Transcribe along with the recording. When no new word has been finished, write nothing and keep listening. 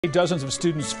Dozens of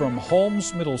students from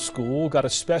Holmes Middle School got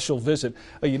a special visit.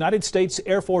 A United States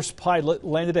Air Force pilot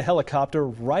landed a helicopter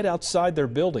right outside their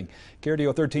building.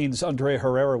 KRDO 13's Andrea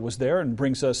Herrera was there and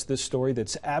brings us this story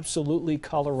that's absolutely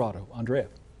Colorado. Andrea.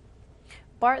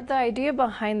 Bart, the idea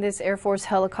behind this Air Force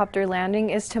helicopter landing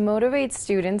is to motivate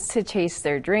students to chase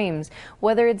their dreams,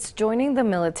 whether it's joining the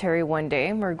military one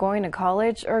day or going to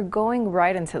college or going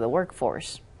right into the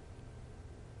workforce.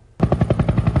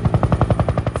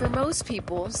 For most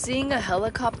people, seeing a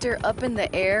helicopter up in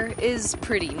the air is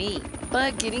pretty neat.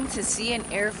 But getting to see an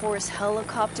Air Force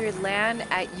helicopter land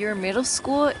at your middle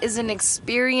school is an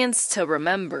experience to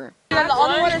remember.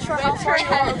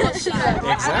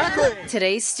 Exactly.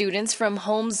 Today, students from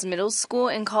Holmes Middle School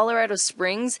in Colorado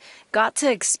Springs got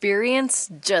to experience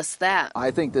just that.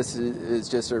 I think this is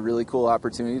just a really cool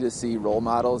opportunity to see role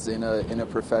models in a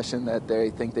profession that they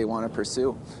think they want to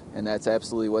pursue. And that's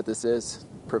absolutely what this is.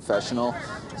 Professional,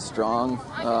 strong,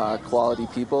 quality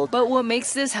people. But what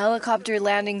makes this helicopter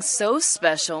landing so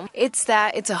special, it's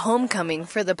that it's a homecoming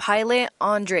for the pilot,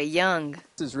 Andre Young.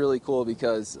 This is really cool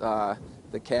because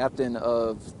the captain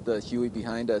of the Huey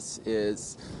behind us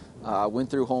went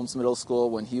through Holmes Middle School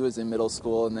when he was in middle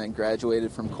school and then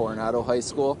graduated from Coronado High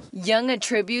School. Young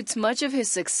attributes much of his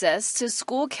success to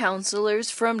school counselors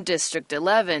from District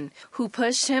 11, who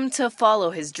pushed him to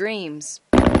follow his dreams.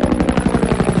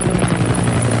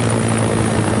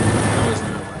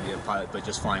 But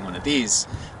just flying one of these,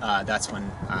 that's when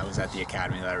I was at the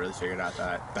academy that I really figured out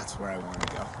that that's where I wanted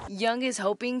to go. Young is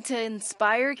hoping to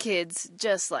inspire kids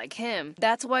just like him.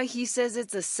 That's why he says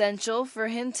it's essential for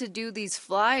him to do these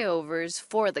flyovers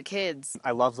for the kids.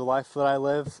 I love the life that I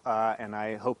live, and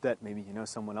I hope that maybe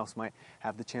someone else might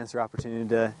have the chance or opportunity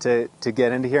to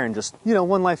get into here, and just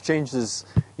one life change is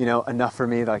enough for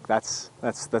me. Like that's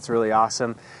really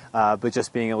awesome. But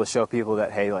just being able to show people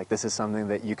that, hey, like this is something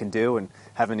that you can do, and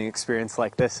having an experience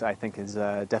like this, I think is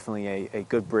definitely a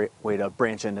good way to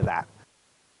branch into that.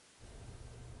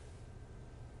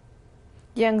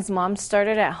 Young's mom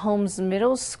started at Holmes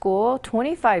Middle School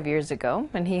 25 years ago,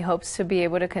 and he hopes to be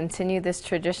able to continue this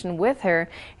tradition with her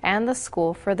and the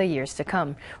school for the years to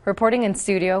come. Reporting in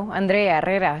studio, Andrea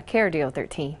Herrera, KRDO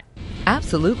 13.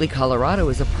 Absolutely Colorado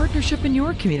is a partnership in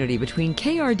your community between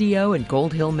KRDO and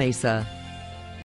Gold Hill Mesa.